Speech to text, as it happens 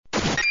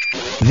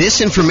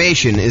This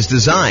information is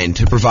designed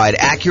to provide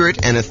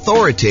accurate and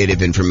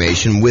authoritative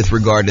information with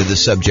regard to the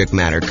subject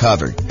matter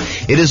covered.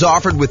 It is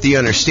offered with the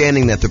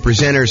understanding that the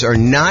presenters are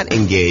not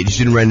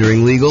engaged in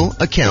rendering legal,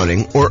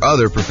 accounting, or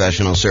other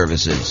professional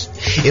services.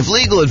 If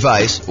legal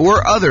advice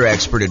or other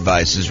expert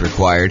advice is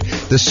required,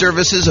 the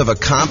services of a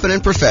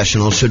competent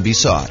professional should be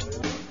sought.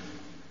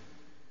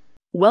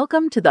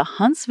 Welcome to the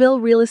Huntsville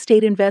Real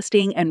Estate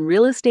Investing and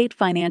Real Estate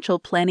Financial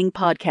Planning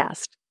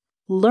Podcast.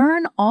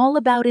 Learn all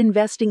about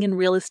investing in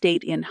real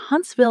estate in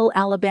Huntsville,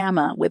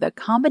 Alabama, with a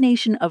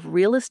combination of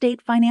real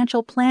estate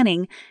financial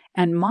planning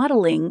and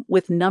modeling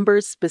with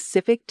numbers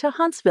specific to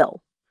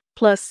Huntsville,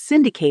 plus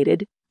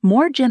syndicated,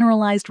 more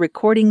generalized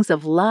recordings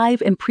of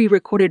live and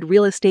pre-recorded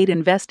real estate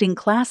investing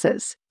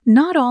classes,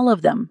 not all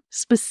of them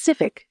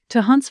specific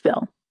to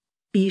Huntsville.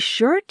 Be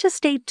sure to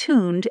stay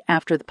tuned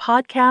after the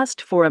podcast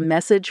for a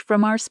message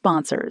from our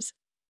sponsors.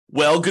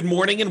 Well, good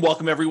morning and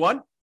welcome,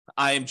 everyone.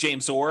 I am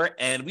James Orr,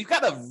 and we've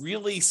got a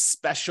really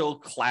special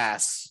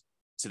class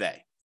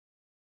today.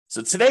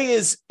 So today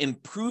is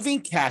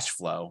improving cash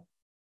flow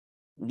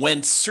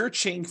when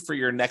searching for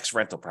your next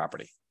rental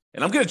property.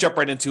 And I'm going to jump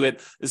right into it.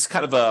 This is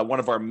kind of one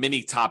of our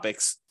mini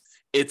topics.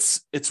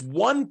 It's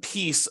one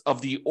piece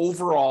of the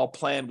overall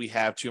plan we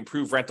have to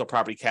improve rental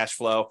property cash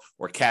flow,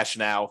 or cash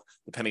now,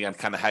 depending on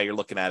kind of how you're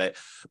looking at it.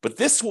 But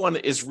this one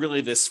is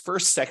really this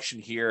first section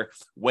here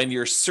when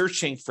you're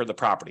searching for the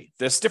property.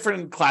 There's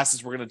different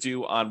classes we're going to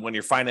do on when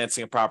you're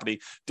financing a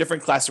property,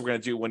 different classes we're going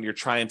to do when you're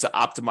trying to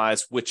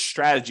optimize which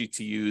strategy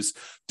to use,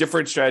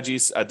 different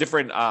strategies,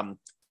 different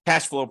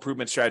cash flow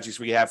improvement strategies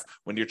we have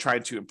when you're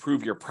trying to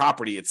improve your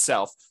property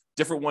itself.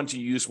 Different ones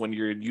you use when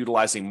you're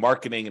utilizing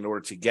marketing in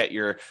order to get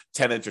your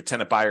tenant or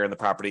tenant buyer in the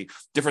property,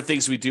 different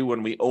things we do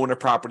when we own a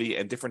property,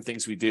 and different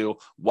things we do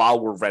while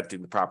we're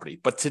renting the property.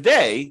 But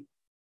today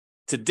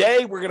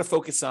we're going to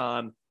focus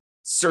on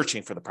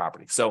searching for the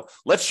property. So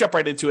let's jump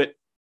right into it.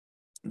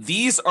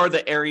 These are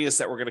the areas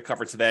that we're going to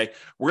cover today.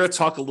 We're going to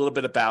talk a little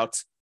bit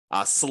about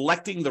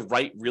selecting the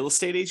right real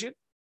estate agent.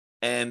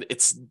 And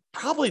it's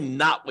probably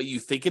not what you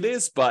think it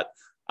is, but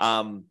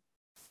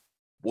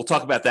we'll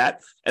talk about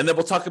that. And then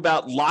we'll talk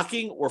about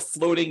locking or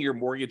floating your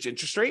mortgage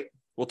interest rate.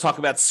 We'll talk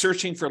about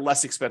searching for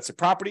less expensive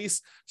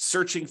properties,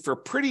 searching for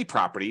pretty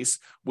properties,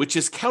 which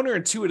is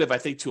counterintuitive, I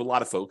think, to a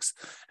lot of folks.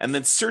 And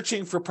then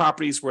searching for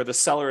properties where the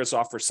seller is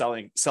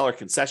offering seller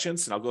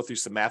concessions. And I'll go through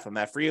some math on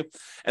that for you.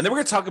 And then we're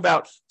going to talk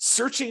about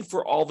searching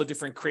for all the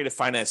different creative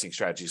financing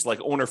strategies,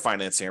 like owner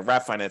financing or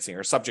wrap financing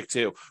or subject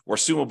to or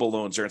assumable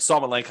loans or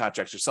installment land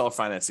contracts or seller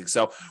financing.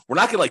 So we're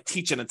not going to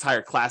teach an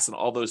entire class on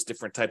all those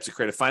different types of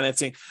creative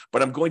financing,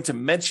 but I'm going to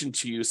mention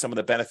to you some of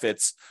the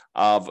benefits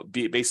of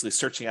basically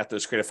searching out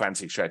those creative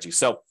financing strategies.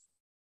 So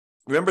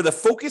remember, the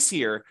focus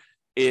here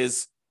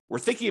is we're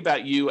thinking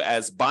about you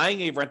as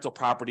buying a rental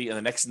property in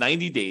the next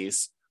 90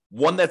 days,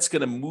 one that's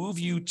going to move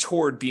you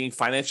toward being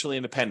financially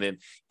independent,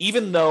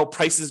 even though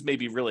prices may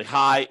be really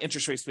high,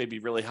 interest rates may be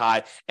really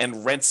high,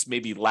 and rents may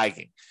be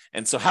lagging.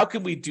 And so how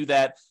can we do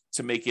that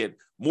to make it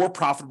more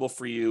profitable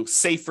for you,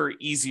 safer,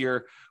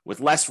 easier, with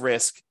less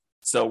risk?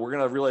 So we're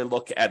going to really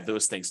look at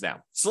those things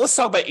now. So let's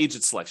talk about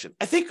agent selection.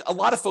 I think a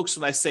lot of folks,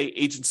 when I say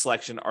agent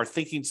selection, are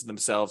thinking to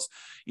themselves,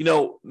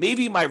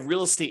 maybe my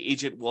real estate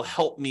agent will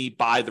help me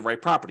buy the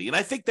right property. And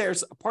I think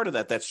there's a part of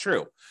that that's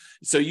true.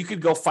 So you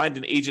could go find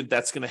an agent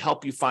that's going to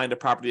help you find a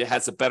property that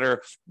has a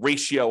better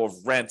ratio of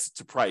rent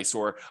to price,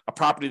 or a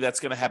property that's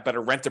going to have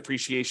better rent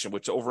appreciation,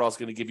 which overall is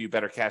going to give you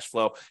better cash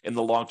flow in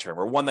the long term,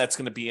 or one that's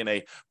going to be in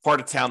a part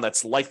of town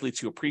that's likely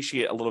to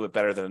appreciate a little bit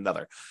better than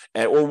another,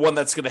 or one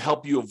that's going to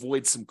help you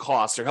avoid some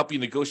costs or help you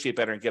negotiate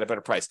better and get a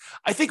better price.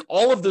 I think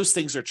all of those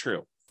things are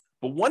true.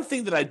 But one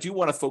thing that I do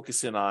want to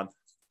focus in on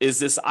is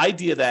this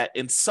idea that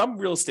in some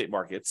real estate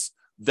markets,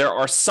 there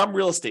are some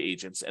real estate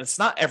agents, and it's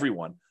not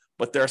everyone,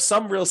 but there are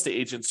some real estate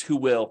agents who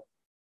will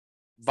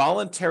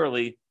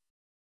voluntarily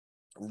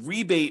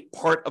rebate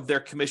part of their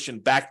commission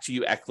back to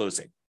you at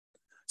closing.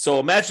 So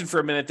imagine for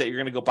a minute that you're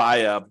going to go buy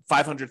a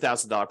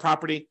 $500,000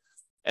 property,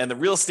 and the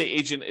real estate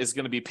agent is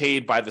going to be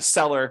paid by the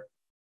seller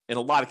in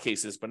a lot of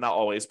cases, but not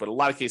always, but a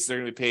lot of cases they're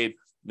going to be paid,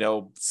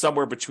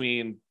 somewhere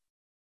between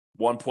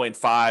 1.5%,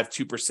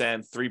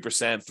 2%,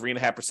 3%,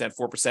 3.5%,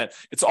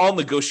 4%. It's all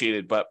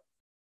negotiated, but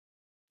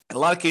in a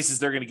lot of cases,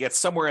 they're going to get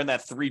somewhere in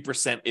that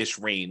 3%-ish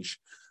range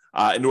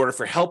in order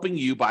for helping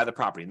you buy the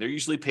property. And they're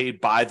usually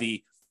paid by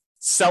the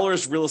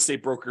seller's real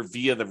estate broker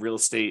via the real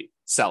estate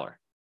seller.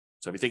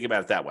 So if you think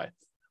about it that way.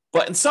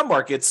 But in some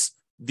markets,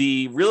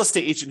 the real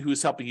estate agent who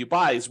is helping you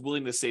buy is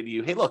willing to say to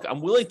you, hey, look,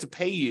 I'm willing to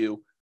pay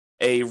you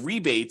a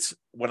rebate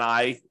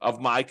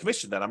of my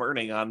commission that I'm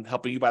earning on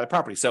helping you buy the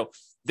property. So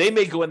they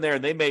may go in there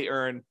and they may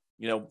earn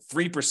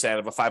 3%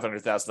 of a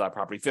 $500,000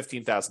 property,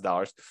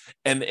 $15,000.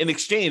 And in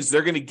exchange,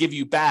 they're going to give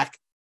you back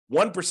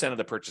 1% of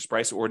the purchase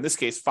price, or in this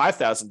case,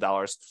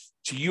 $5,000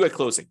 to you at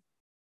closing.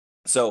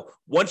 So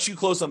once you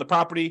close on the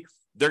property,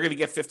 they're going to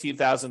get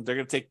 $15,000. They're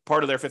going to take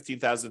part of their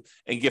 $15,000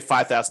 and give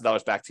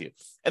 $5,000 back to you.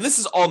 And this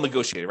is all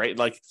negotiated, right?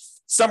 Like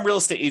some real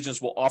estate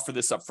agents will offer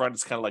this up front.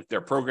 It's kind of like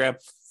their program.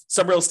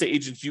 Some real estate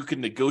agents, you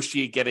can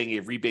negotiate getting a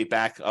rebate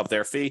back of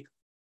their fee.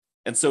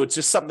 And so it's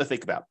just something to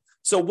think about.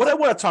 So what I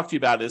want to talk to you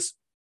about is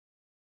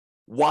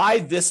why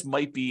this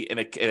might be in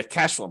a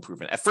cash flow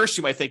improvement. At first,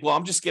 you might think, well,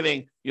 I'm just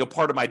getting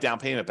part of my down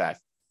payment back.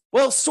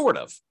 Well, sort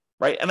of,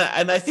 right? And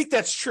I think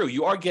that's true.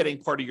 You are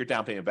getting part of your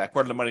down payment back,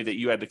 part of the money that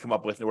you had to come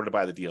up with in order to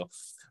buy the deal.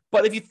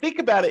 But if you think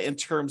about it in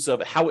terms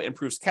of how it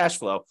improves cash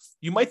flow,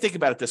 you might think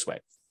about it this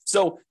way.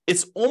 So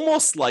it's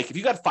almost like if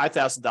you got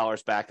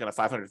 $5,000 back on a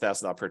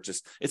 $500,000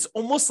 purchase, it's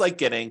almost like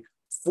getting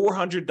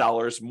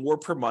 $400 more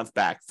per month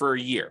back for a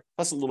year,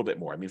 plus a little bit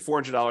more. I mean,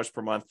 $400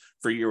 per month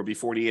for a year would be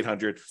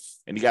 $4,800,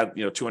 and you got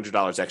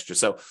 $200 extra.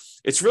 So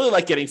it's really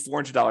like getting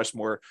 $400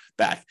 more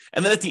back.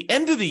 And then at the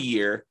end of the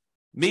year,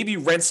 maybe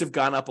rents have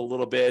gone up a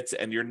little bit,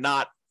 and you're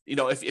not.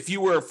 If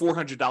you were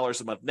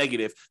 $400 a month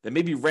negative, then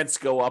maybe rents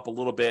go up a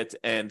little bit,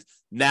 and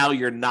now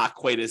you're not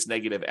quite as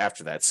negative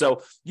after that.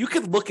 So you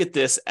could look at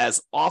this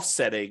as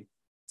offsetting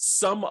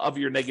some of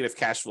your negative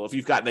cash flow if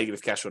you've got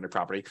negative cash flow on your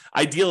property.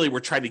 Ideally, we're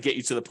trying to get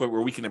you to the point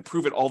where we can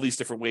improve it all these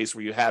different ways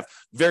where you have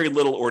very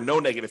little or no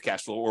negative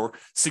cash flow or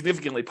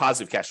significantly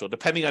positive cash flow,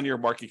 depending on your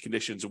market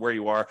conditions and where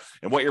you are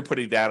and what you're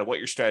putting down and what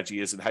your strategy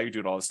is and how you're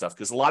doing all this stuff,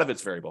 because a lot of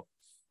it's variable.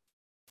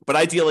 But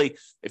ideally,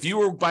 if you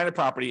were buying a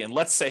property and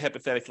let's say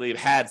hypothetically it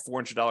had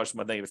 $400 a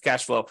month negative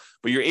cash flow,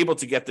 but you're able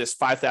to get this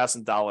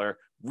 $5,000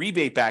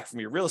 rebate back from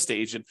your real estate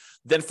agent,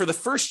 then for the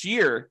first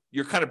year,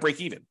 you're kind of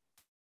break even.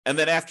 And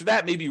then after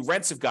that, maybe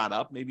rents have gone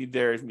up. Maybe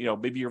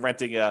maybe you're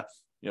renting a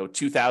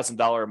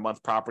 $2,000 a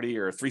month property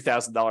or a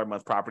 $3,000 a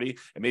month property,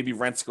 and maybe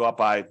rents go up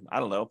by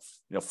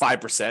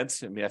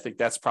 5%. I mean, I think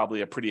that's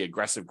probably a pretty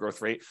aggressive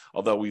growth rate,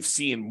 although we've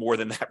seen more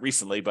than that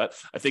recently. But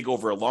I think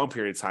over a long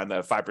period of time,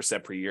 that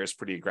 5% per year is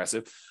pretty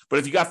aggressive. But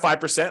if you got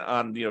 5%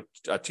 on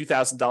a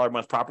 $2,000 a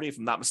month property, if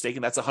I'm not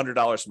mistaken, that's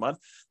 $100 a month.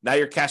 Now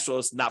your cash flow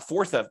is not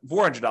 $400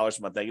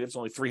 a month negative; it's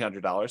only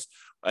 $300.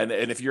 And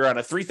if you're on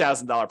a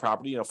 $3,000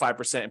 property,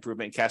 5%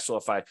 improvement in cash flow.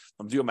 If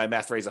I'm doing my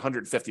math right, is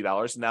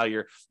 $150. Now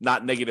you're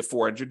not negative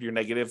 $400, you're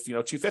negative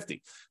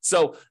 $250.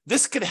 So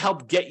this could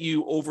help get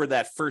you over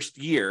that first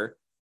year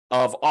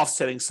of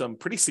offsetting some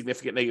pretty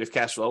significant negative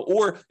cash flow.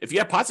 Or if you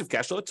have positive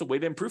cash flow, it's a way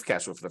to improve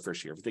cash flow for the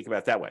first year, if you think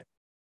about it that way.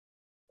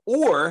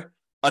 Or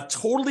a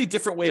totally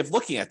different way of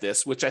looking at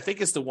this, which I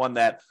think is the one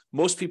that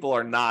most people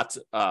are not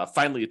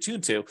finally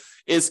attuned to,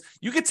 is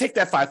you could take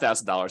that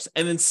 $5,000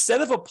 and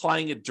instead of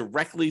applying it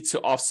directly to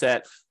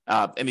offset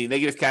any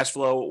negative cash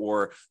flow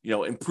or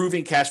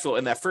improving cash flow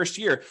in that first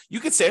year, you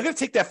could say, I'm going to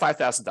take that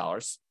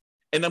 $5,000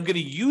 and I'm going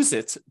to use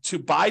it to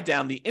buy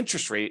down the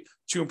interest rate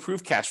to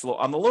improve cash flow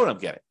on the loan I'm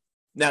getting.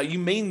 Now, you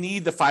may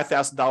need the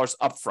 $5,000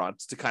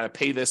 upfront to kind of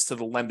pay this to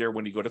the lender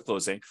when you go to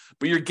closing,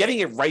 but you're getting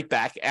it right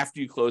back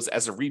after you close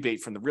as a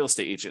rebate from the real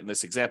estate agent in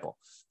this example.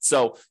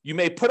 So you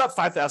may put up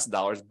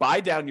 $5,000, buy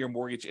down your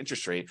mortgage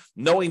interest rate,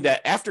 knowing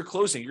that after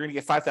closing, you're going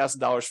to get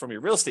 $5,000 from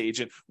your real estate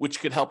agent, which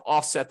could help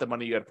offset the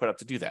money you had to put up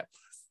to do that.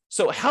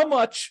 So how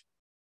much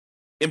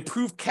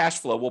improved cash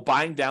flow will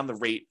buying down the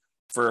rate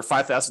for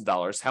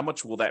 $5,000, how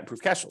much will that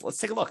improve cash flow? Let's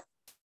take a look.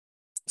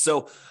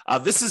 So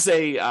this is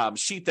a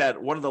sheet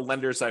that one of the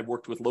lenders I've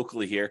worked with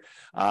locally here,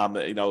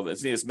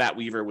 his name is Matt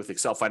Weaver with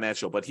Excel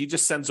Financial, but he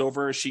just sends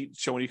over a sheet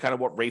showing you kind of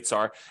what rates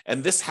are.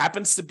 And this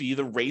happens to be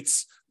the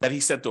rates that he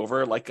sent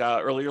over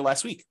earlier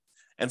last week.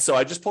 And so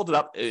I just pulled it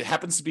up. It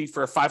happens to be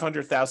for a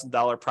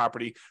 $500,000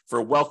 property for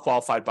a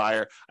well-qualified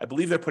buyer. I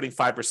believe they're putting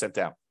 5%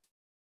 down.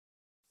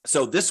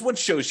 So this one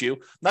shows you, I'm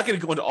not going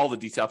to go into all the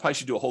detail. I probably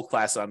should do a whole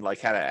class on how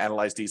to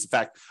analyze these. In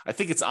fact, I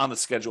think it's on the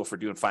schedule for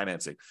doing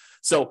financing.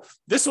 So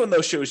this one,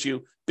 though, shows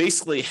you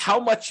basically how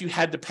much you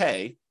had to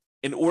pay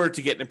in order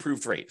to get an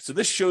improved rate. So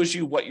this shows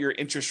you what your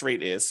interest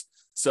rate is.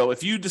 So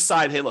if you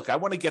decide, hey, look, I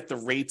want to get the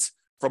rate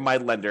from my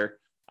lender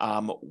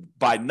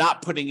by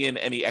not putting in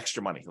any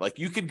extra money. Like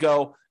you could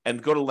go to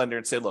the lender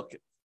and say, look,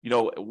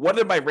 what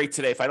is my rate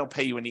today if I don't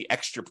pay you any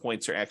extra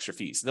points or extra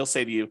fees? And they'll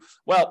say to you,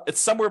 well,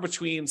 it's somewhere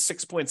between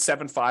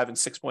 6.75 and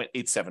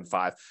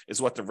 6.875 is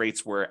what the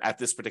rates were at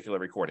this particular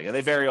recording. And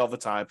they vary all the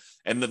time.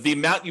 And the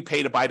amount you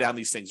pay to buy down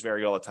these things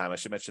vary all the time. I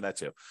should mention that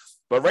too.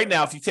 But right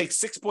now, if you take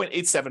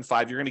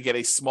 6.875, you're going to get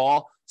a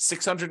small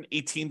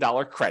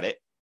 $618 credit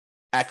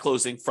at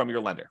closing from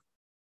your lender.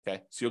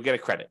 Okay, so you'll get a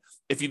credit.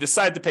 If you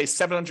decide to pay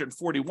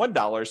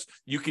 $741,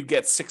 you could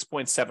get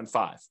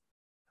 6.75.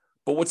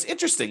 But what's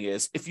interesting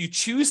is if you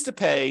choose to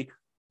pay,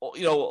 a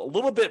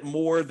little bit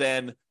more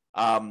than,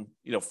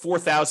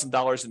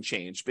 $4,000 and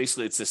change,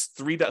 basically it's this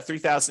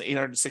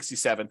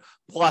 $3,867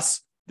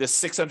 plus this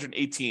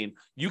 $618,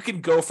 you can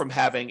go from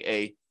having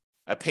a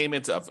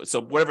payment of,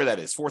 so whatever that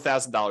is,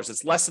 $4,000,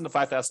 it's less than the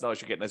 $5,000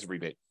 you're getting as a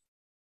rebate.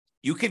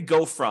 You could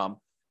go from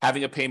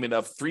having a payment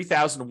of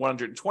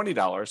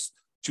 $3,120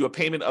 to a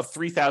payment of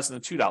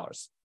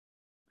 $3,002.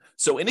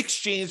 So in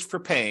exchange for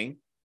paying,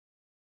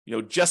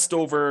 just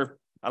over,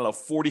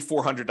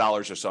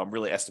 $4,400 or so, I'm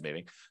really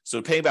estimating.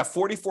 So paying about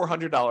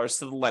 $4,400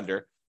 to the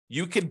lender,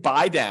 you can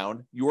buy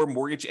down your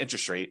mortgage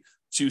interest rate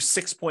to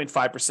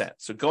 6.5%.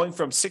 So going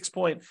from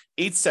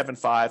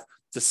 6.875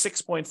 to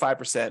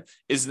 6.5%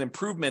 is an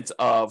improvement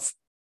of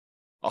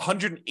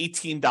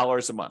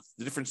 $118 a month,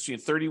 the difference between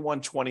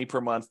 $3,120 per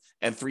month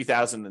and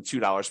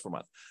 $3,002 per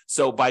month.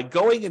 So by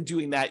going and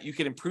doing that, you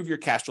can improve your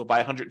cash flow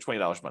by $120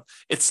 a month.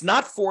 It's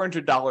not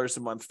 $400 a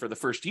month for the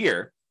first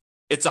year.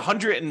 It's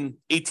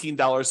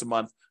 $118 a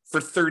month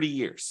for 30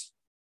 years.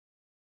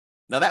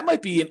 Now, that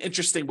might be an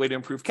interesting way to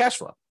improve cash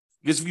flow.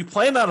 Because if you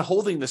plan on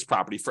holding this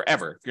property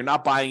forever, if you're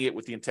not buying it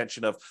with the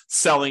intention of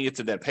selling it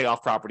to then pay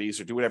off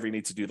properties or do whatever you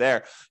need to do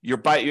there, you're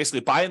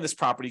basically buying this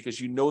property because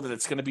you know that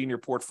it's going to be in your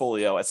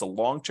portfolio as a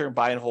long-term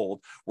buy and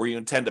hold where you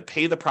intend to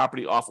pay the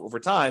property off over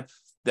time,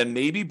 then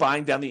maybe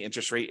buying down the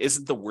interest rate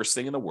isn't the worst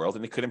thing in the world,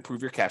 and it could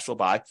improve your cash flow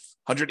by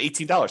 $118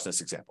 in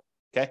this example.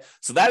 Okay,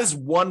 so that is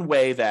one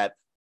way that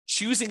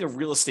choosing a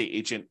real estate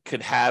agent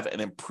could have an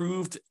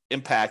improved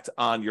impact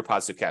on your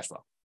positive cash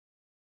flow.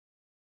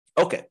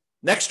 Okay,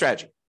 next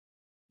strategy.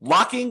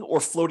 Locking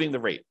or floating the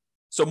rate.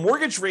 So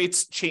mortgage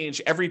rates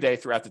change every day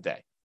throughout the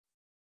day.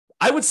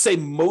 I would say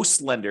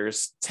most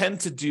lenders tend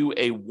to do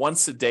a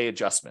once a day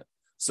adjustment.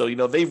 So,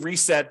 they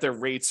reset their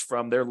rates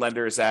from their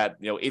lenders at,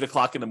 8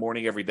 o'clock in the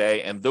morning every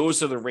day. And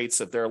those are the rates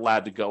that they're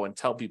allowed to go and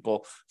tell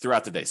people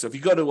throughout the day. So if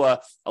you go to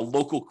a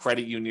local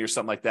credit union or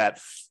something like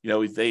that,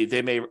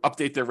 they may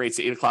update their rates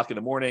at 8 o'clock in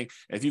the morning.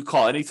 And if you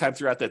call anytime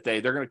throughout that day,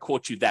 they're going to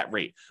quote you that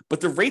rate.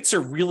 But the rates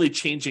are really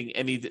changing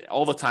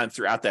all the time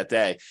throughout that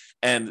day.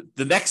 And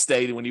the next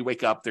day, when you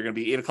wake up, they're going to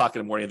be 8 o'clock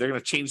in the morning. They're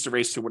going to change the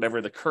rates to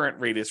whatever the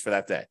current rate is for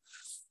that day.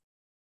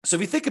 So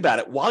if you think about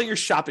it, while you're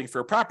shopping for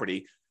a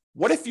property,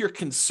 what if you're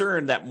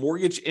concerned that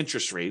mortgage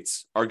interest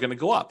rates are going to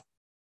go up?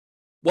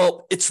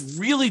 Well, it's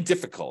really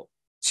difficult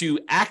to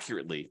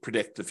accurately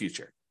predict the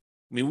future.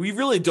 I mean, we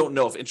really don't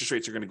know if interest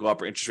rates are going to go up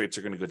or interest rates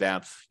are going to go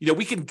down.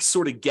 We can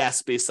sort of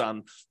guess based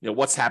on,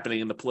 what's happening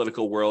in the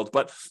political world,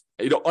 but,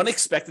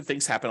 unexpected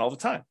things happen all the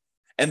time.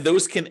 And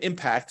those can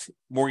impact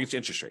mortgage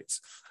interest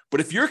rates.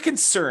 But if you're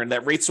concerned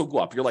that rates will go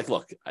up, you're like,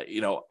 look,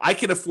 I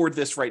can afford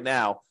this right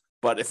now,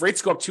 but if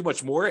rates go up too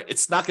much more,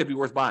 it's not going to be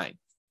worth buying.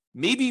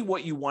 Maybe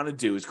what you want to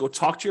do is go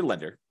talk to your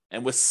lender.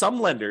 And with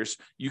some lenders,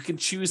 you can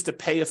choose to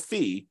pay a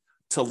fee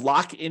to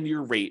lock in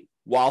your rate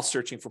while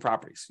searching for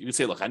properties. You can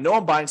say, look, I know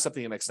I'm buying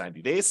something in the next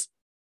 90 days.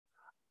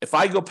 If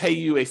I go pay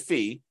you a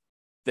fee,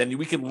 then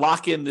we can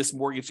lock in this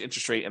mortgage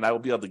interest rate and I will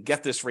be able to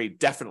get this rate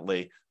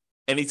definitely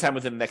anytime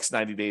within the next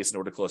 90 days in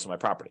order to close on my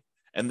property.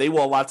 And they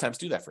will a lot of times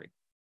do that for you.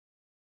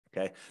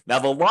 Okay. Now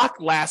the lock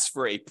lasts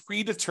for a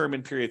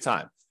predetermined period of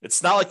time.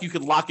 It's not like you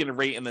could lock in a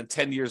rate and then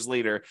 10 years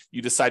later,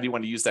 you decide you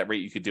want to use that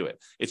rate, you could do it.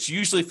 It's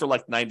usually for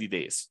like 90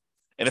 days.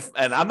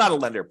 And I'm not a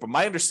lender, but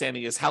my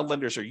understanding is how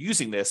lenders are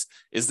using this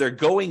is they're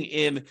going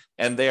in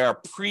and they are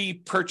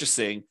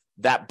pre-purchasing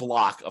that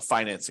block of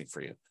financing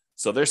for you.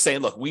 So they're saying,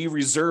 look, we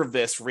reserve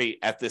this rate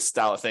at this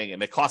style of thing,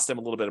 and it costs them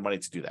a little bit of money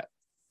to do that.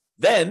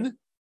 Then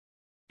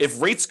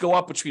if rates go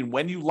up between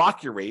when you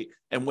lock your rate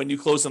and when you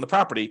close on the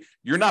property,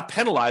 you're not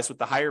penalized with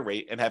the higher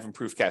rate and have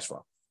improved cash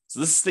flow. So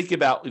this is thinking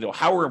about,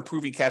 how we're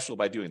improving cash flow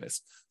by doing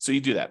this. So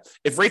you do that.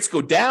 If rates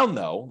go down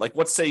though, like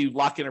let's say you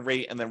lock in a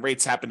rate and then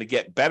rates happen to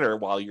get better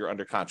while you're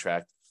under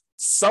contract,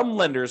 some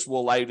lenders will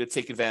allow you to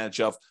take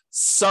advantage of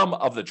some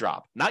of the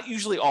drop, not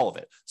usually all of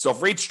it. So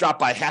if rates drop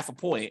by half a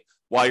point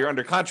while you're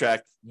under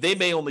contract, they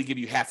may only give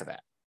you half of that.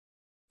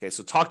 Okay,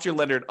 so talk to your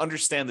lender and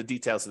understand the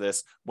details of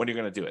this when you're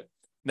going to do it.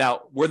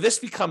 Now, where this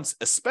becomes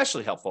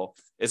especially helpful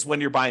is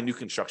when you're buying new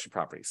construction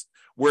properties,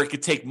 where it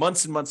could take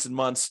months and months and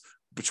months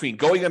between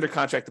going under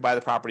contract to buy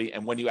the property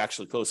and when you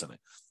actually close on it.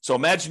 So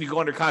imagine you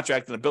go under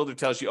contract and the builder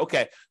tells you,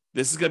 okay,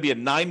 this is going to be a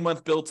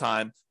 9-month build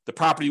time. The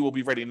property will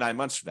be ready 9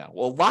 months from now.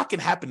 Well, a lot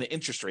can happen to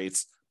interest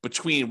rates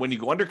between when you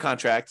go under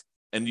contract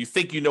and you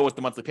think you know what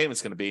the monthly payment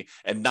is going to be,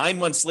 and 9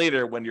 months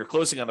later when you're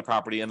closing on the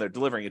property and they're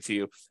delivering it to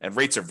you, and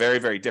rates are very,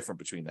 very different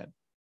between then.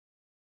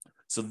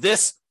 So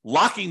this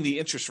locking the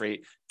interest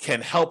rate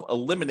can help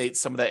eliminate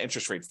some of that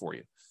interest rate for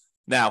you.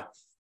 Now,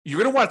 you're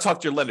going to want to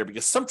talk to your lender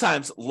because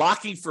sometimes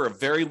locking for a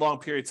very long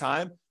period of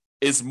time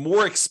is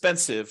more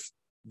expensive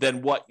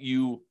than what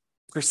you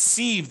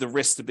perceive the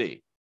risk to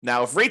be.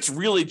 Now, if rates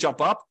really jump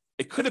up,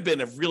 it could have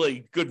been a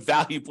really good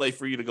value play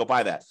for you to go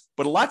buy that.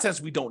 But a lot of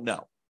times we don't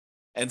know.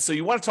 And so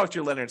you want to talk to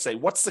your lender and say,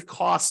 what's the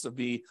cost of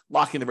me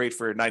locking the rate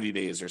for 90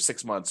 days or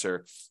 6 months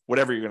or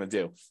whatever you're going to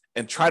do,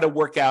 and try to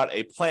work out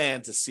a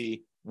plan to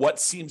see what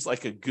seems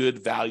like a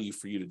good value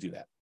for you to do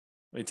that.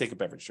 Let me take a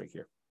beverage drink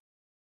here.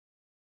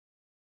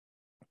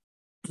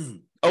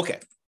 Okay.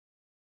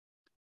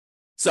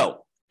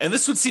 So, and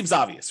this one seems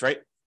obvious, right?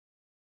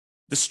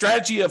 The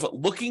strategy of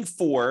looking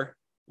for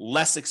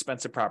less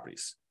expensive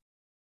properties.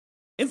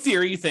 In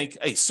theory, you think,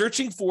 hey,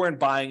 searching for and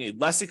buying a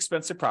less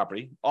expensive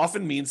property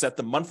often means that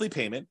the monthly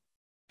payment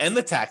and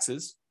the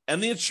taxes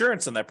and the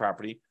insurance on that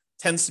property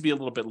tends to be a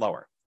little bit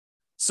lower.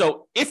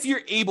 So if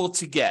you're able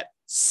to get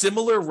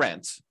similar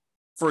rent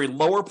for a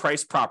lower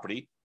priced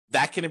property,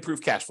 that can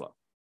improve cash flow.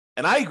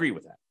 And I agree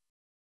with that.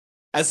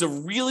 As a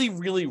really,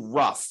 really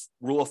rough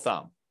rule of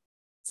thumb,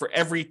 for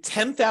every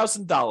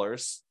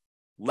 $10,000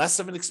 less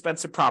of an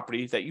expensive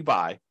property that you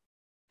buy,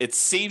 it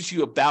saves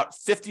you about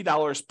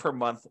 $50 per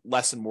month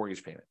less in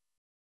mortgage payment.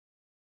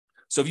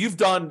 So if you've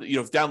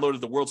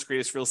downloaded the world's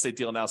greatest real estate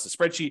deal analysis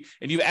spreadsheet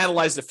and you've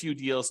analyzed a few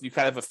deals and you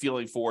kind of have a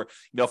feeling for,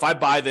 if I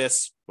buy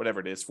this, whatever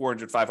it is,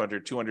 400,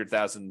 500,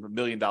 200,000, $1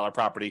 million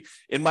property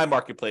in my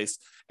marketplace,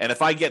 and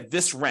if I get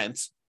this rent,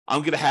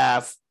 I'm going to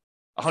have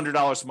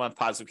 $100 a month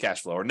positive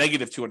cash flow or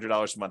negative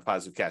 $200 a month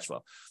positive cash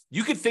flow.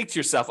 You could think to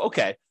yourself,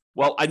 okay,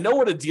 well, I know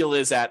what a deal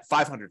is at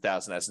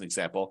 $500,000 as an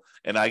example,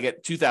 and I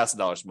get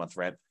 $2,000 a month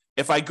rent.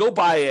 If I go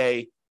buy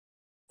a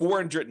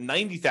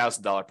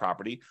 $490,000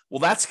 property, well,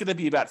 that's going to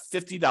be about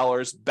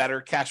 $50 better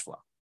cash flow.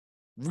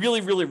 Really,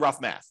 really rough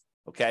math.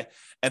 Okay.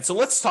 And so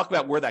let's talk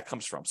about where that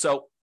comes from.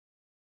 So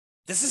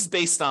this is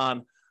based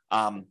on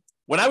I'll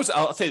tell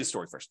you the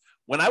story first.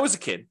 When I was a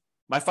kid,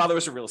 my father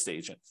was a real estate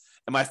agent.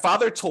 And my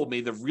father told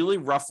me the really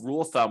rough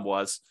rule of thumb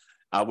was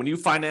when you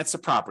finance a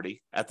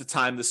property, at the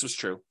time this was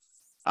true,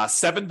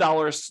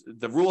 $7,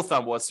 the rule of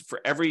thumb was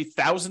for every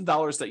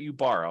 $1,000 that you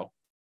borrow,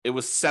 it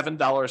was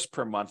 $7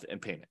 per month in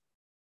payment.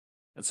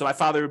 And so my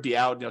father would be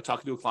out,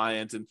 talking to a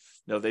client, and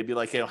they'd be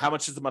like, how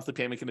much is the monthly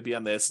payment going to be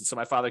on this? And so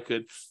my father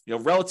could,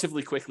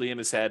 relatively quickly in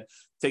his head,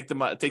 take the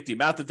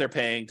amount that they're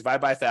paying,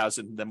 divide by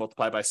 1,000, and then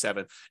multiply by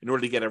 7 in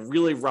order to get a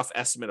really rough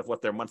estimate of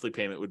what their monthly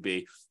payment would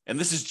be. And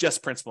this is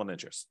just principal and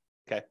interest.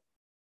 Okay.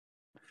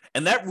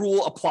 And that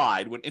rule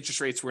applied when interest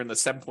rates were in the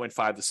 7.5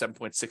 to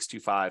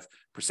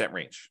 7.625%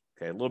 range.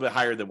 Okay. A little bit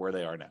higher than where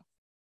they are now.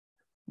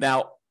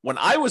 Now, when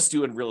I was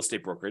doing real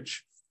estate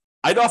brokerage,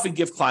 I'd often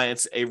give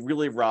clients a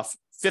really rough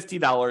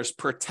 $50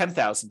 per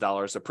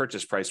 $10,000 of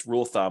purchase price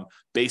rule of thumb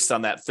based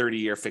on that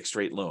 30-year fixed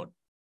rate loan.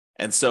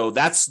 And so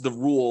that's the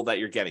rule that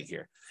you're getting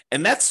here.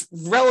 And that's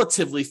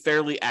relatively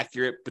fairly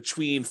accurate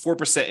between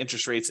 4%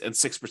 interest rates and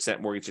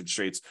 6% mortgage interest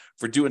rates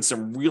for doing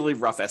some really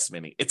rough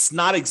estimating. It's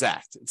not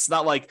exact. It's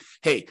not like,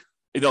 hey,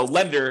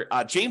 lender,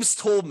 James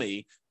told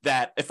me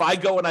that if I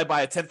go and I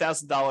buy a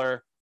 $10,000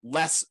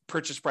 less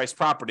purchase price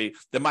property,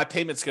 then my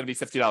payment's going to be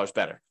 $50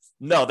 better.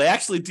 No, they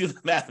actually do the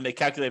math and they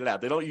calculate it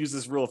out. They don't use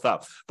this rule of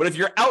thumb. But if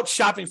you're out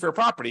shopping for a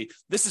property,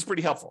 this is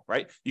pretty helpful,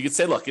 right? You can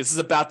say, look, this is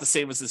about the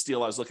same as this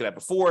deal I was looking at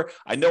before.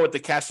 I know what the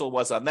cash flow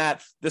was on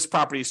that. This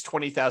property is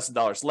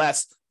 $20,000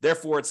 less.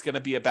 Therefore, it's going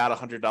to be about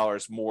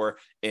 $100 more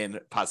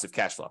in positive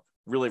cash flow.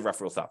 Really rough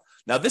rule of thumb.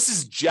 Now, this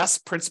is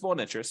just principal and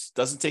interest.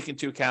 Doesn't take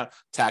into account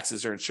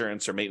taxes or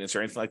insurance or maintenance or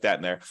anything like that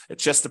in there.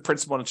 It's just the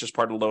principal and interest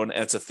part of the loan,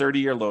 and it's a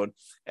 30-year loan.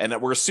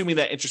 And we're assuming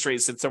that interest rate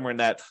is somewhere in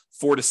that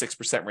 4 to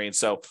 6% range.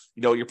 So,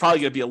 you're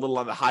probably going to be a little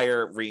on the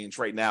higher range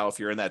right now if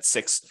you're in that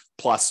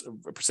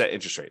 6+%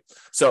 interest rate.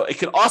 So it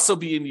can also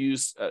be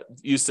used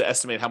to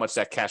estimate how much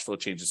that cash flow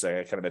changes.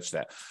 I kind of mentioned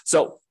that.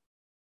 So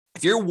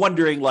if you're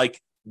wondering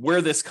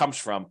where this comes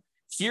from,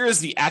 here is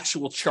the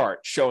actual chart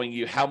showing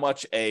you how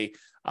much a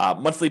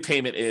monthly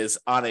payment is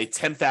on a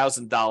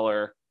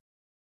 $10,000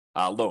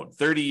 loan,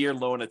 30-year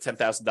loan at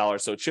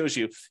 $10,000. So it shows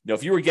you,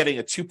 if you were getting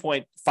a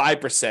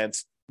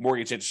 2.5%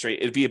 mortgage interest rate,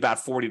 it'd be about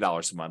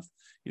 $40 a month.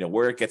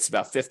 Where it gets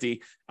about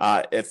 50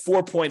 at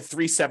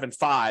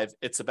 4.375,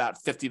 it's about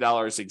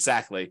 $50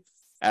 exactly.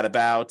 At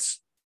about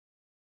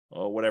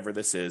whatever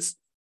this is,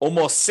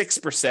 almost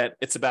 6%,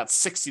 it's about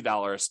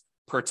 $60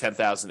 per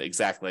 10,000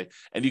 exactly.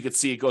 And you can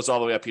see it goes all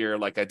the way up here,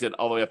 like I did,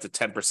 all the way up to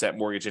 10%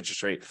 mortgage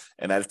interest rate.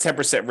 And at a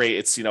 10% rate,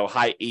 it's,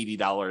 high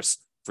 $80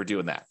 for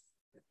doing that.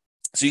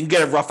 So you can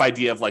get a rough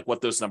idea of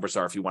what those numbers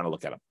are if you want to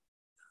look at them.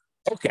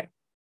 Okay.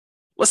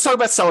 Let's talk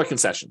about seller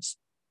concessions.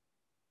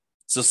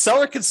 So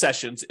seller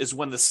concessions is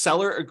when the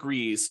seller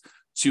agrees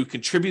to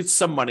contribute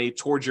some money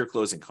towards your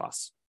closing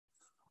costs.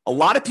 A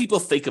lot of people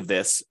think of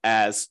this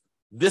as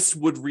this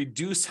would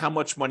reduce how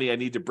much money I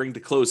need to bring to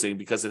closing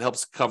because it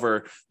helps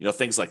cover,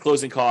 things like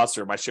closing costs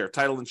or my share of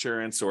title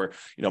insurance or,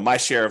 my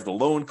share of the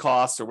loan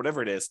costs or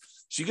whatever it is.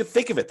 So you can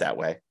think of it that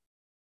way.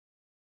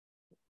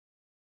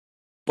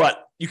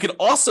 But you can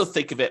also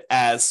think of it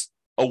as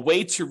a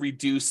way to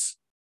reduce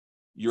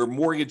your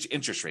mortgage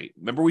interest rate.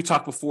 Remember we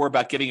talked before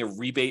about getting a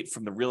rebate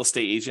from the real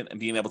estate agent and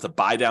being able to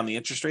buy down the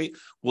interest rate?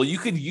 Well, you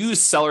could use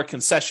seller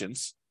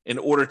concessions in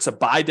order to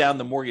buy down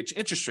the mortgage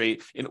interest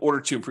rate in order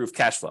to improve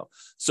cash flow.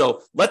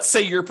 So let's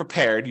say you're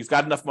prepared, you've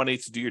got enough money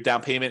to do your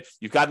down payment,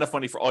 you've got enough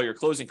money for all your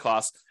closing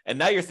costs, and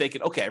now you're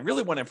thinking, okay, I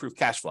really want to improve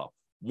cash flow.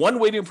 One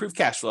way to improve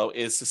cash flow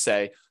is to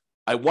say,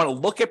 I want to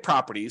look at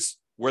properties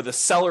where the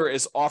seller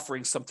is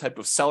offering some type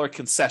of seller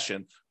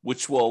concession,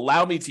 which will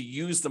allow me to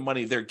use the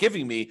money they're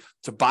giving me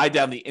to buy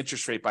down the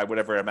interest rate by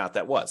whatever amount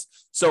that was.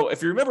 So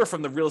if you remember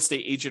from the real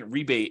estate agent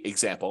rebate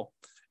example,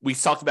 we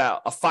talked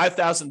about a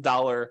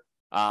 $5,000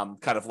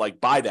 kind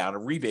of buy down, a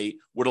rebate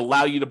would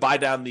allow you to buy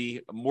down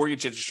the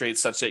mortgage interest rate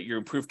such that your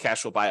improved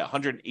cash flow by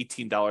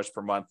 $118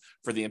 per month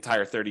for the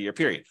entire 30-year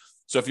period.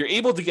 So if you're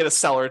able to get a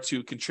seller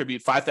to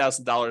contribute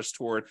 $5,000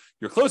 toward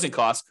your closing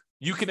costs,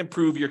 you can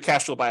improve your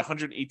cash flow by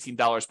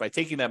 $118 by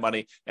taking that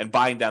money and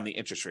buying down the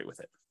interest rate with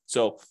it.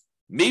 So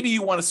maybe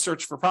you want to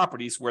search for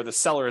properties where the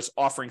seller is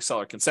offering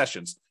seller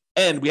concessions.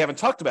 And we haven't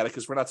talked about it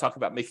because we're not talking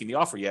about making the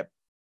offer yet.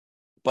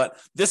 But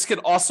this can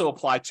also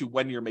apply to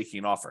when you're making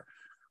an offer.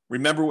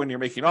 remember when you're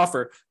making an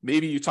offer,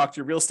 maybe you talk to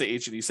your real estate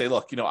agent and you say,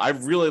 look,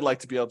 I'd really like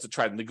to be able to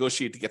try to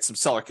negotiate to get some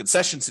seller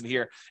concessions in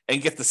here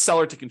and get the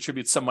seller to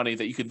contribute some money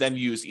that you could then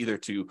use either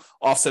to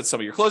offset some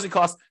of your closing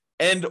costs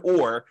and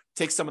or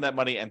take some of that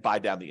money and buy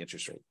down the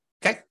interest rate.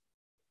 Okay.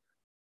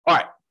 All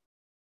right.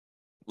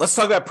 Let's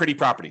talk about pretty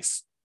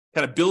properties,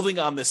 kind of building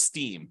on this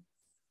theme.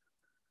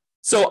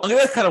 So I'm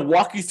going to kind of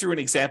walk you through an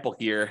example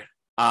here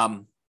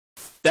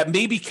that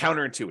may be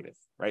counterintuitive,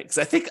 right? Because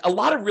I think a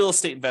lot of real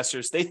estate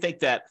investors, they think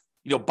that,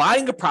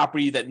 buying a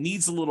property that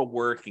needs a little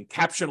work and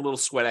capturing a little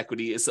sweat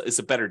equity is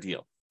a better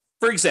deal.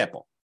 For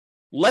example,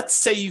 let's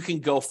say you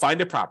can go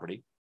find a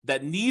property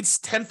that needs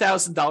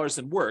 $10,000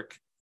 in work,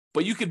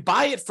 but you could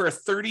buy it for a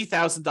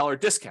 $30,000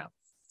 discount.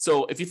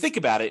 So if you think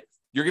about it,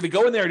 you're going to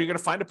go in there and you're going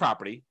to find a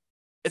property.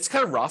 It's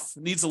kind of rough,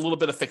 needs a little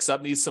bit of fix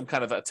up, needs some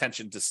kind of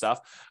attention to stuff.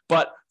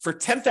 But for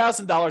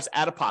 $10,000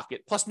 out of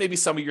pocket, plus maybe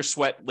some of your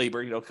sweat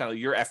labor, kind of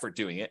your effort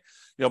doing it,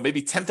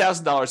 maybe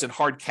 $10,000 in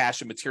hard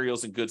cash and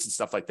materials and goods and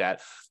stuff like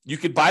that, you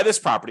could buy this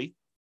property.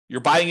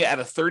 You're buying it at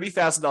a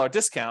 $30,000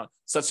 discount,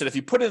 such that if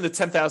you put in the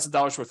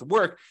 $10,000 worth of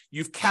work,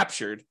 you've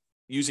captured,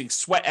 using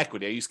sweat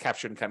equity, I use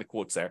captured in kind of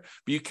quotes there,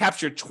 but you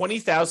captured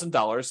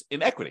 $20,000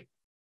 in equity.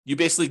 You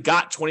basically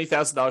got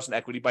 $20,000 in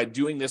equity by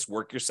doing this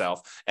work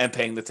yourself and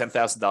paying the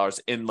 $10,000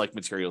 in like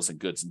materials and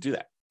goods and do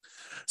that.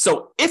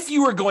 So if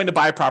you were going to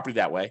buy a property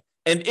that way,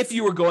 and if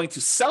you were going to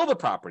sell the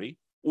property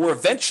or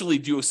eventually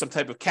do some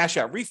type of cash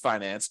out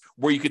refinance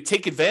where you could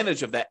take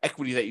advantage of that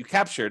equity that you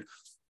captured,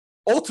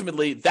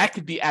 ultimately that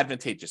could be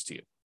advantageous to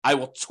you. I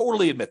will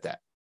totally admit that.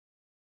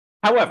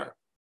 However,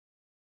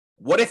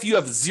 what if you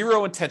have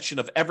zero intention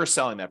of ever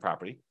selling that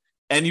property?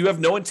 And you have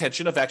no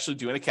intention of actually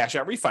doing a cash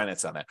out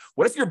refinance on that?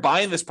 What if you're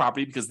buying this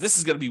property because this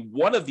is going to be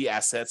one of the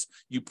assets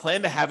you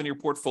plan to have in your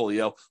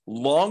portfolio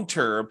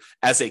long-term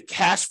as a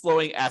cash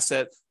flowing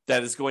asset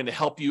that is going to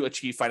help you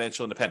achieve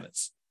financial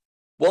independence?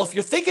 Well, if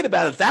you're thinking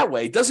about it that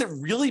way, does it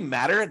really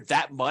matter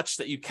that much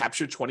that you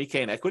captured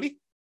 $20K in equity?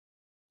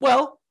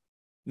 Well,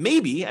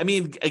 maybe. I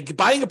mean,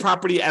 buying a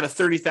property at a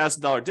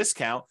 $30,000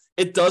 discount,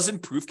 it does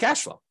improve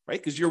cash flow, right?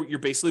 Because you're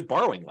basically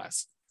borrowing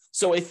less.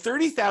 So a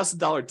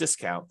 $30,000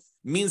 discount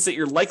means that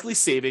you're likely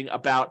saving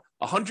about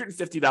 $150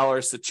 to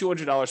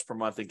 $200 per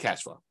month in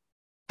cash flow.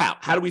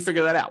 How do we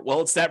figure that out? Well,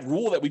 it's that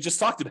rule that we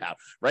just talked about,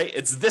 right?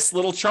 It's this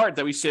little chart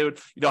that we showed,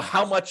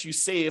 how much you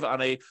save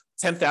on a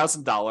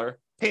 $10,000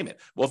 payment.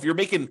 Well, if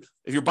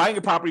you're buying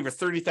a property for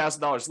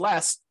 $30,000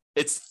 less,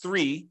 it's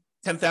three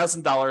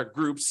 $10,000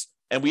 groups.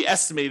 And we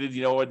estimated,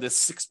 in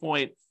this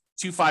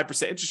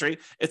 6.25% interest rate,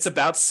 it's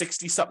about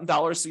 $60-something,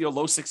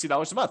 low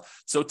 $60 a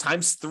month. So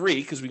times three,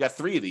 because we got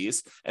three of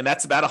these, and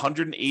that's about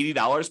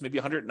 $180, maybe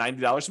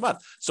 $190 a month.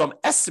 So I'm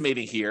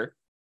estimating here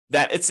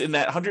that it's in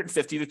that $150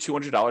 to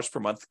 $200 per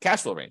month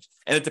cash flow range.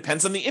 And it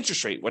depends on the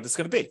interest rate, what it's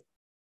going to be,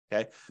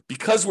 okay?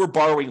 Because we're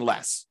borrowing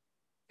less,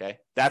 okay?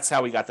 That's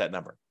how we got that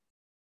number.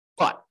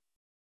 But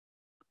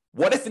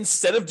what if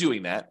instead of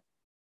doing that,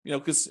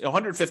 because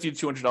 $150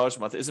 to $200 a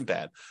month isn't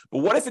bad. But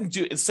what if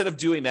instead of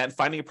doing that and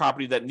finding a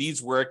property that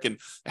needs work and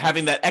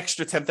having that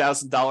extra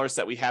 $10,000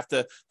 that we have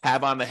to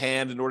have on the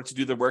hand in order to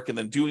do the work and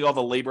then doing all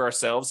the labor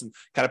ourselves and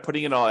kind of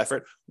putting in all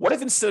effort, what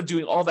if instead of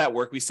doing all that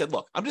work, we said,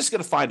 look, I'm just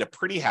going to find a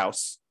pretty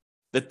house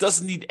that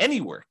doesn't need any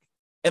work.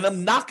 And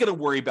I'm not going to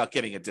worry about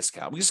getting a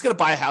discount. I'm just going to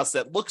buy a house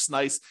that looks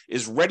nice,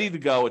 is ready to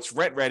go, it's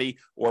rent ready,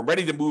 or I'm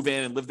ready to move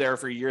in and live there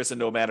for years and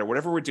no matter,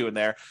 whatever we're doing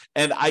there.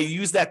 And I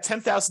use that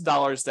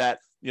 $10,000 that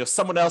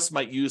someone else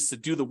might use to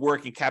do the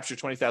work and capture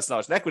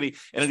 $20,000 in equity.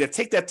 And I'm going to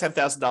take that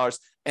 $10,000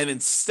 and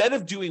instead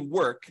of doing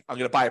work, I'm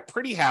going to buy a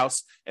pretty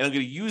house and I'm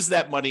going to use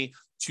that money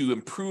to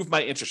improve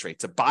my interest rate,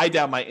 to buy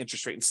down my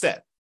interest rate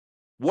instead.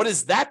 What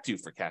does that do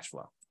for cash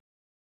flow?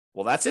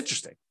 Well, that's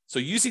interesting. So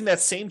using that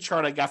same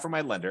chart I got from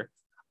my lender,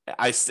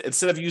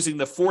 instead of using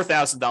the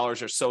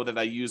 $4,000 or so that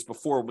I used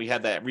before we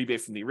had that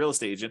rebate from the real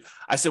estate agent,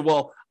 I said,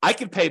 well, I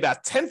can pay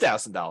about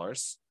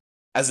 $10,000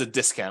 as a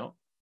discount.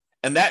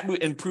 And that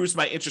improves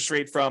my interest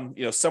rate from,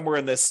 somewhere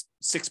in this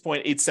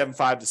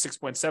 6.875 to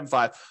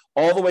 6.75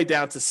 all the way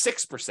down to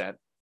 6%.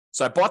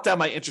 So I bought down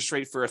my interest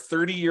rate for a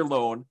 30-year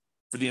loan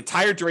for the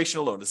entire duration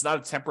of the loan. It's not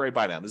a temporary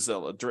buy down. This is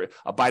a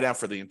buy down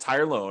for the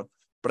entire loan.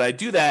 But I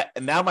do that,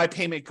 and now my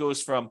payment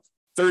goes from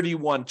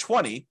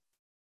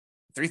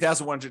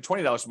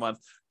 $3,120 a month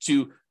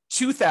to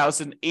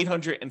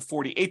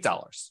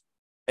 $2,848,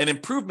 an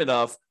improvement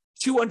of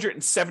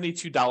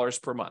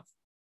 $272 per month.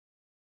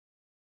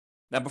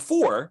 Now,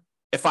 before,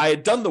 if I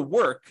had done the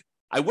work,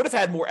 I would have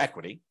had more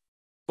equity.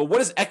 But what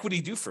does equity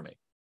do for me?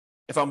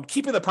 If I'm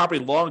keeping the property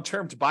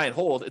long-term to buy and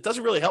hold, it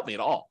doesn't really help me at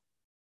all,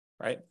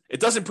 right? It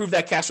does improve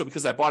that cash flow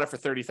because I bought it for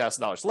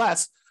 $30,000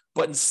 less.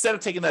 But instead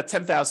of taking that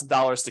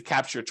 $10,000 to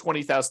capture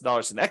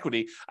 $20,000 in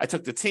equity, I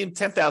took the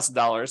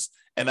 $10,000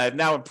 and I've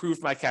now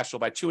improved my cash flow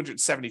by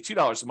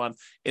 $272 a month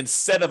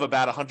instead of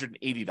about $180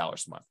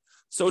 a month.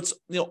 So it's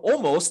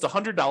almost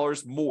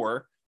 $100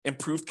 more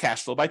improved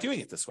cash flow by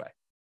doing it this way.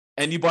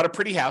 And you bought a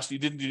pretty house, you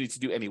didn't need to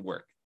do any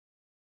work.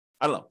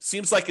 I don't know.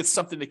 Seems like it's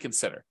something to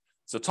consider.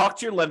 So talk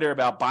to your lender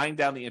about buying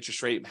down the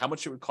interest rate and how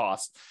much it would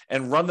cost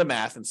and run the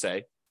math and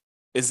say,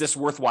 Is this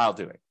worthwhile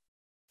doing?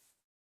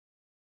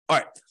 All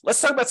right, let's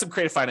talk about some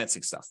creative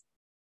financing stuff.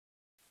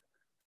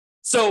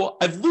 So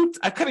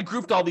I've kind of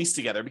grouped all these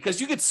together because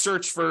you could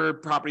search for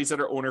properties that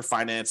are owner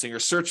financing, or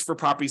search for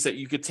properties that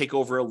you could take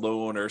over a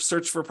loan, or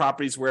search for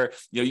properties where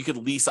you could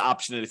lease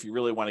option it if you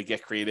really want to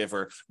get creative,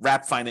 or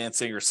wrap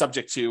financing, or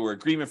subject to, or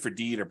agreement for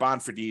deed, or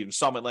bond for deed,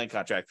 installment land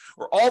contract,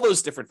 or all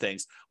those different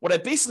things. What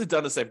I've basically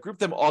done is I've grouped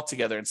them all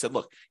together and said,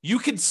 look, you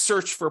can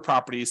search for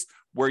properties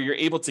where you're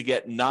able to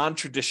get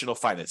non-traditional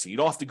financing. You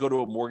don't have to go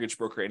to a mortgage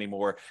broker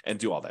anymore and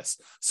do all this.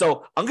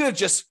 So I'm going to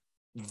just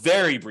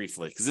very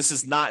briefly, because this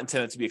is not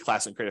intended to be a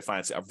class in creative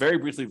financing, I'll very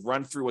briefly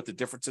run through what the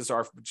differences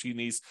are between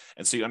these,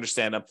 and so you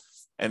understand them,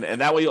 and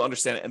that way you'll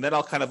understand it. And then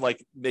I'll kind of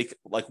like make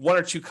like one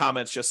or two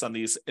comments just on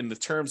these in the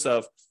terms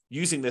of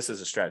using this as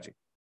a strategy.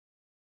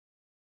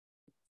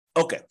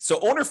 Okay, so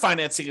owner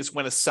financing is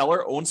when a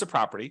seller owns a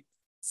property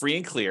free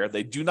and clear,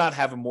 they do not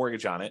have a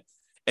mortgage on it,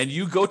 and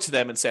you go to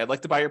them and say, I'd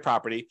like to buy your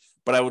property,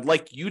 but I would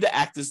like you to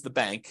act as the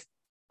bank.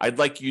 I'd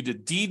like you to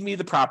deed me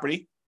the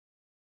property,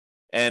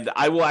 and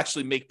I will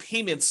actually make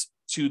payments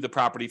to the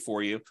property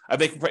for you. I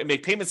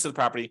make payments to the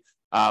property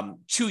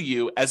to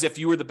you as if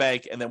you were the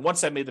bank. And then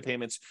once I made the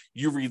payments,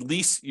 you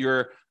release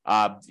your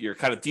kind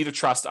of deed of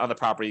trust on the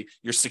property,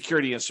 your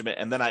security instrument,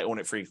 and then I own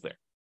it free and clear.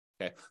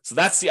 Okay, so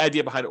that's the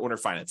idea behind owner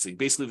financing.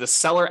 Basically, the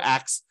seller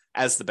acts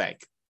as the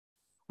bank.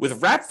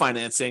 With wrap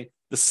financing,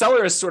 the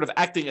seller is sort of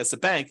acting as the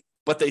bank,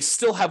 but they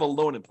still have a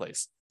loan in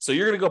place. So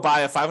you're going to go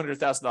buy a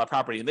 $500,000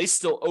 property and they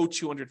still owe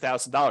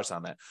 $200,000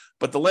 on that.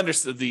 But the lender,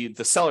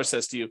 the seller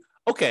says to you,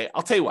 okay,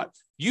 I'll tell you what,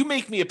 you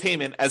make me a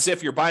payment as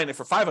if you're buying it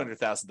for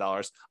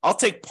 $500,000. I'll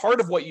take part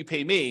of what you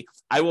pay me.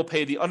 I will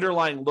pay the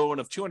underlying loan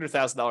of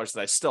 $200,000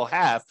 that I still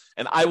have,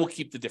 and I will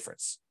keep the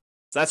difference.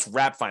 So that's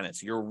wrap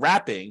financing. You're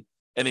wrapping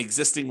an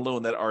existing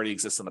loan that already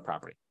exists on the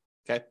property.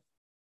 Okay.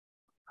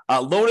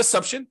 Loan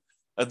assumption.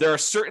 There are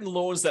certain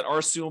loans that are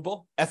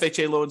assumable,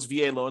 FHA loans,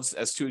 VA loans,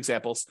 as two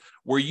examples,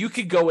 where you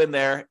could go in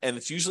there, and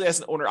it's usually as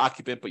an owner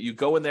occupant, but you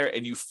go in there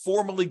and you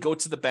formally go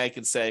to the bank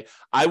and say,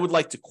 I would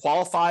like to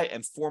qualify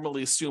and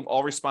formally assume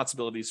all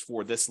responsibilities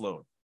for this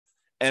loan.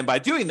 And by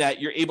doing that,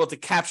 you're able to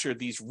capture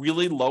these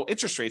really low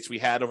interest rates we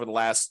had over the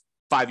last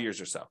 5 years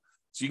or so.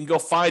 So you can go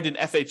find an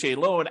FHA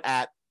loan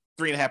at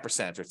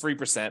 3.5% or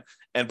 3%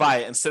 and buy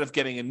it instead of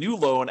getting a new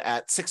loan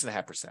at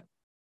 6.5%.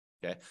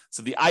 Okay,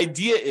 so the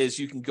idea is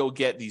you can go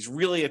get these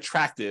really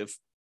attractive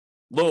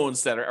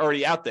loans that are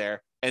already out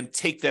there and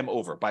take them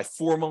over by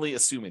formally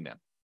assuming them.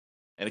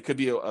 And it could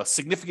be a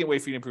significant way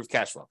for you to improve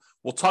cash flow.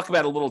 We'll talk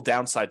about a little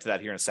downside to that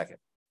here in a second.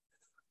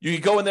 You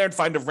can go in there and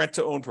find a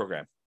rent-to-own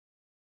program.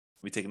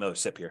 Let me take another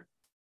sip here.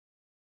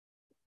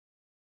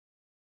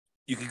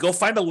 You could go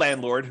find a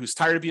landlord who's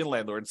tired of being a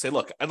landlord and say,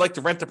 look, I'd like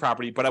to rent the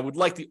property, but I would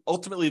like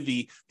ultimately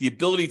the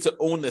ability to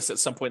own this at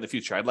some point in the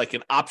future. I'd like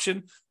an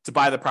option to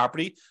buy the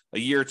property a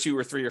year or 2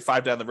 or 3 or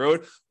 5 down the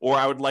road, or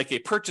I would like a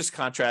purchase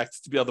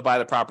contract to be able to buy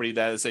the property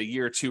that is a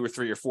year or 2 or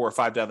 3 or 4 or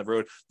 5 down the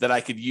road that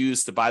I could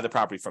use to buy the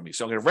property from you.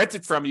 So I'm going to rent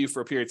it from you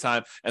for a period of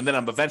time, and then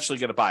I'm eventually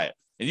going to buy it.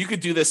 And you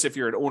could do this if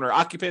you're an owner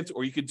occupant,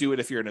 or you could do it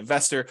if you're an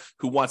investor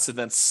who wants to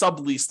then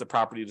sublease the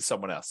property to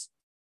someone else.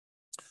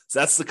 So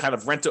that's the kind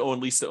of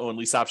rent-to-own, lease-to-own,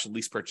 lease option,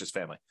 lease purchase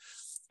family.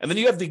 And then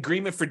you have the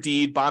agreement for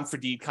deed, bond for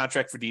deed,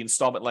 contract for deed,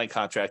 installment land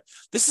contract.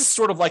 This is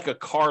sort of like a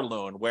car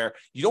loan where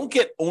you don't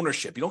get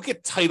ownership. You don't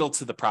get title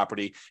to the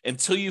property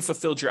until you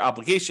fulfilled your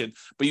obligation,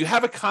 but you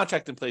have a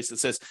contract in place that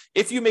says,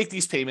 if you make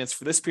these payments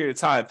for this period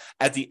of time,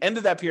 at the end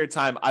of that period of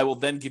time, I will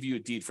then give you a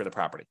deed for the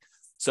property.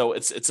 So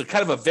it's a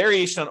kind of a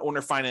variation on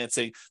owner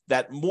financing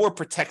that more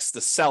protects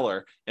the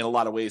seller in a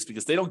lot of ways,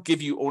 because they don't give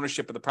you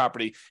ownership of the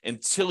property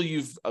until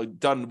you've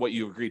done what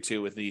you agreed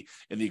to in the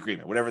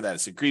agreement, whatever that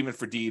is, agreement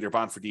for deed or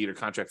bond for deed or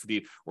contract for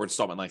deed or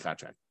installment land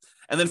contract.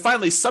 And then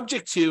finally,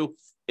 subject to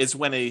is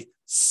when a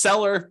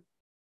seller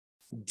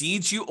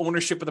deeds you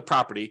ownership of the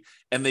property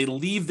and they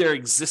leave their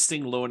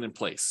existing loan in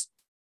place.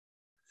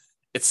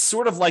 It's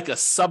sort of like a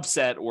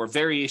subset or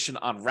variation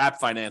on wrap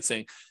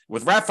financing.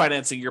 With wrap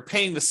financing, you're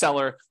paying the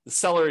seller. The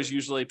seller is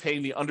usually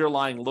paying the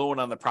underlying loan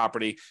on the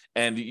property,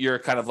 and you're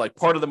kind of like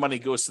part of the money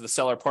goes to the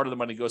seller, part of the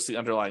money goes to the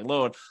underlying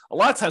loan. A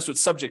lot of times with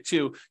subject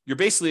to, you're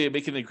basically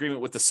making an agreement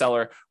with the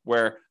seller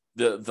where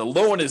the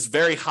loan is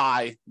very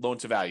high loan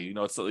to value. You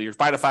know, it's you're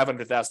buying a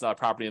 $500,000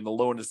 property and the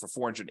loan is for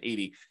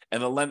 $480,000,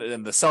 and the lender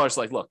and the seller's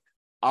like, look,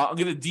 I'm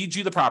going to deed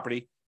you the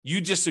property.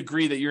 You just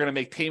agree that you're going to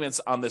make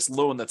payments on this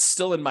loan that's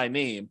still in my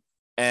name,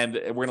 and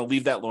we're going to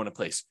leave that loan in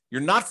place.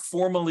 You're not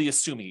formally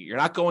assuming it. You're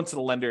not going to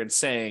the lender and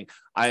saying,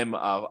 I am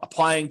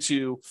applying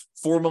to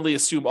formally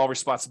assume all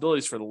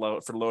responsibilities for the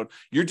loan.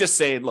 You're just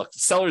saying, look, the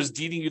seller is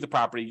deeding you the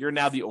property. You're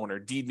now the owner.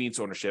 Deed means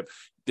ownership.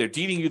 They're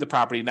deeding you the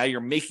property. Now you're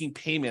making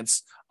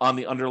payments on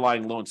the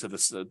underlying loan to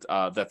this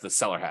that the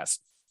seller has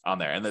on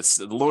there. And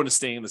the loan is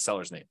staying in the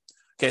seller's name.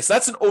 Okay, so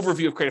that's an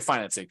overview of creative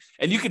financing.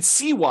 And you can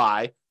see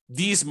why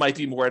these might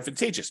be more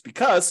advantageous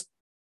because,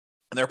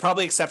 and there are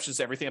probably exceptions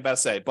to everything I'm about to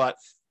say, but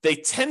they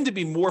tend to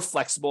be more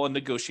flexible in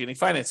negotiating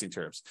financing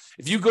terms.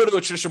 If you go to a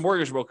traditional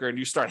mortgage broker and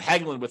you start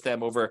haggling with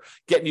them over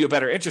getting you a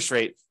better interest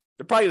rate,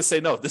 They're probably going to say,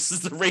 no, this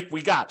is the rate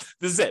we got.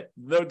 This is it.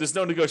 No, there's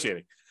no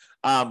negotiating.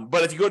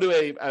 But if you go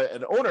to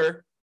an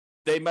owner,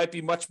 they might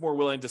be much more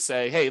willing to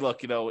say, hey,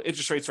 look,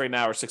 interest rates right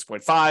now are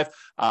 6.5,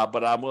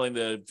 but I'm willing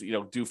to,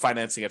 do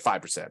financing at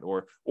 5%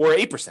 or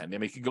 8%. I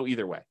mean, it could go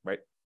either way, right?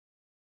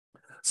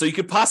 So you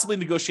could possibly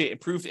negotiate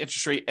improved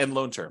interest rate and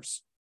loan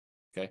terms.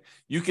 Okay.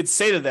 You could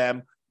say to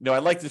them,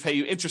 I'd like to pay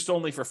you interest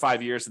only for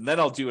 5 years, and then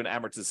I'll do an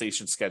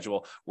amortization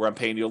schedule where I'm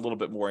paying you a little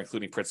bit more,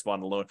 including principal on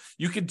the loan.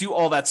 You could do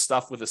all that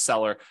stuff with a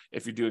seller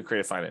if you're doing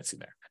creative financing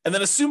there. And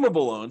then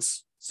assumable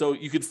loans. So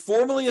you could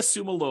formally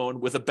assume a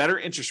loan with a better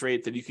interest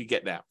rate than you could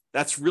get now.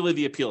 That's really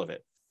the appeal of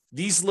it.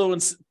 These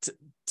loans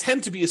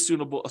tend to be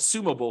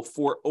assumable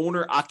for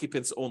owner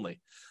occupants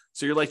only.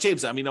 So you're like,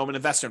 James, I'm an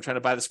investor. I'm trying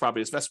to buy this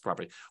property as investment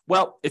property.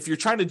 Well, if you're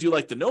trying to do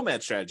like the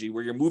nomad strategy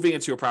where you're moving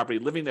into a property,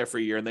 living there for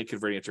a year and then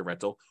converting it to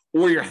rental,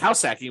 or you're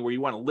house hacking where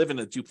you want to live in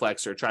a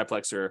duplex or a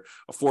triplex or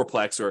a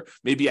fourplex, or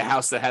maybe a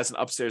house that has an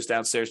upstairs,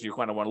 downstairs, and you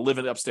kind of want to live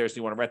in the upstairs and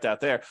you want to rent out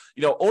there,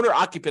 owner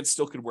occupants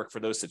still could work for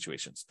those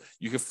situations.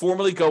 You could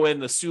formally go in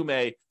and assume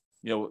a,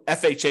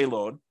 FHA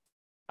loan,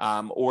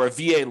 or a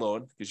VA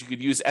loan, because you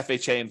could use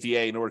FHA and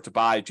VA in order to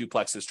buy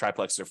duplexes,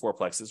 triplexes, or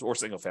fourplexes, or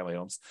single family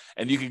homes.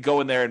 And you could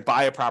go in there and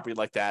buy a property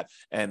like that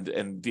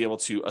and be able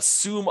to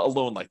assume a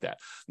loan like that.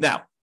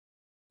 Now,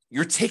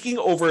 you're taking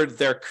over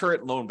their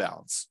current loan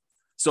balance.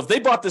 So if they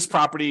bought this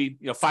property,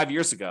 5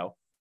 years ago,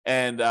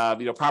 and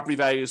property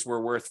values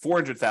were worth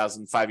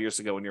 $400,000 5 years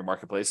ago in your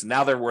marketplace, and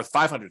now they're worth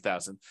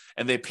 $500,000,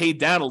 and they paid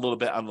down a little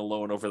bit on the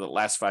loan over the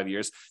last 5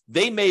 years,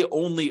 they may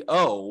only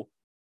owe,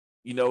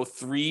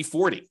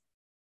 $340.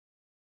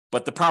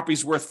 But the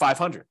property's worth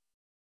 $500.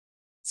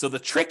 So the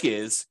trick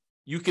is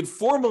you can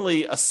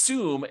formally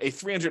assume a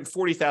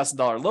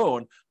 $340,000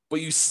 loan,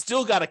 but you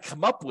still got to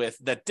come up with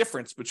that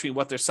difference between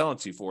what they're selling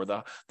to you for,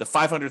 the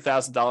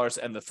 $500,000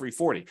 and the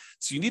 $340.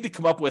 So you need to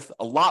come up with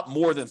a lot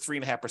more than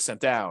 3.5%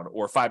 down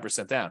or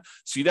 5% down.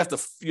 So you have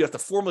to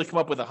formally come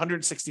up with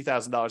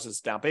 $160,000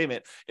 as down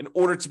payment in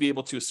order to be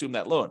able to assume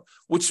that loan,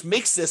 which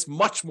makes this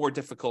much more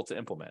difficult to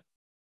implement.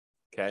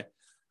 Okay.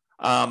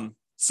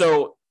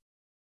 So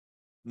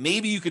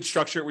maybe you could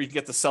structure it where you can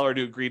get the seller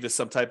to agree to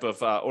some type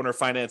of owner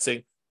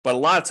financing, but a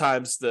lot of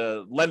times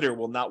the lender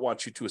will not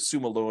want you to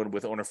assume a loan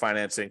with owner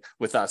financing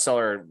with a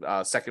seller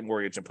second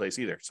mortgage in place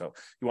either. So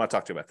you want to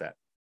talk to about that.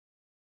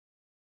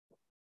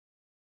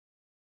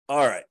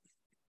 All right.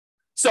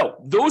 So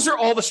those are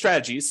all the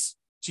strategies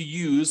to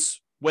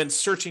use when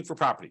searching for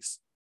properties.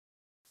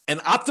 And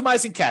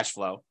optimizing cash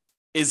flow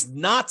is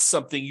not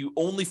something you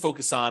only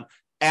focus on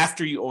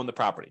after you own the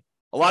property.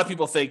 A lot of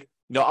people think,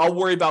 I'll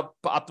worry about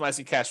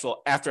optimizing cash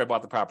flow after I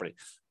bought the property.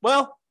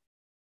 Well,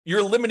 you're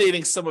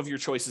eliminating some of your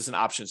choices and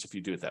options if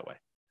you do it that way.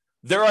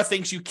 There are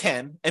things you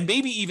can and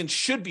maybe even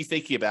should be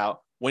thinking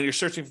about when you're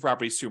searching for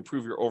properties to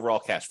improve your overall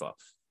cash flow.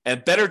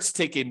 And better to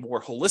take a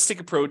more holistic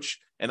approach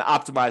and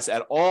optimize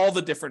at all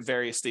the different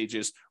various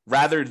stages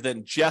rather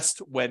than just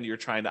when you're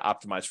trying to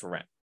optimize for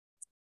rent.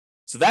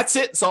 So that's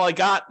it. That's all I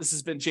got. This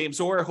has been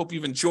James Orr. I hope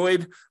you've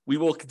enjoyed. We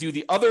will do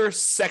the other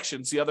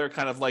sections, the other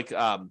kind of like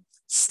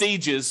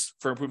stages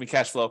for improving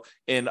cash flow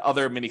in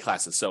other mini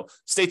classes. So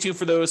stay tuned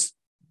for those.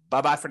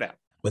 Bye-bye for now.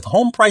 With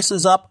home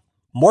prices up,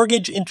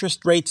 mortgage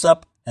interest rates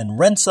up, and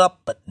rents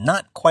up, but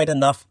not quite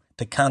enough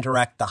to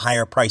counteract the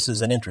higher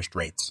prices and interest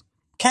rates.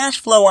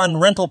 Cash flow on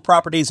rental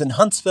properties in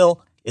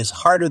Huntsville is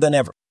harder than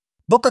ever.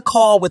 Book a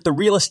call with the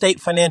Real Estate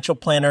Financial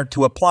Planner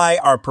to apply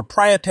our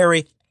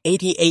proprietary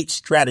 88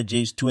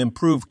 strategies to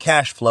improve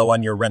cash flow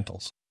on your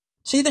rentals.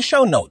 See the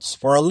show notes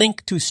for a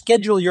link to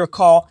schedule your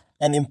call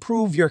and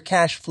improve your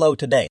cash flow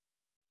today.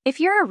 If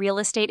you're a real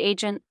estate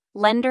agent,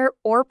 lender,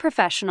 or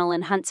professional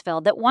in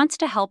Huntsville that wants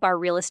to help our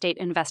real estate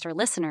investor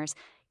listeners,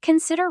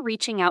 consider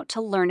reaching out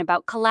to learn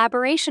about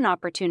collaboration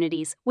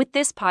opportunities with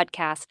this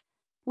podcast.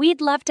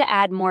 We'd love to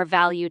add more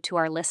value to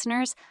our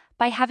listeners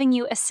by having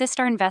you assist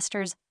our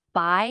investors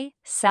buy,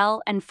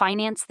 sell, and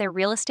finance their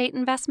real estate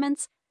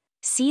investments.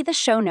 See the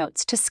show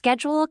notes to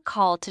schedule a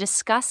call to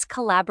discuss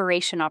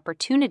collaboration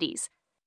opportunities.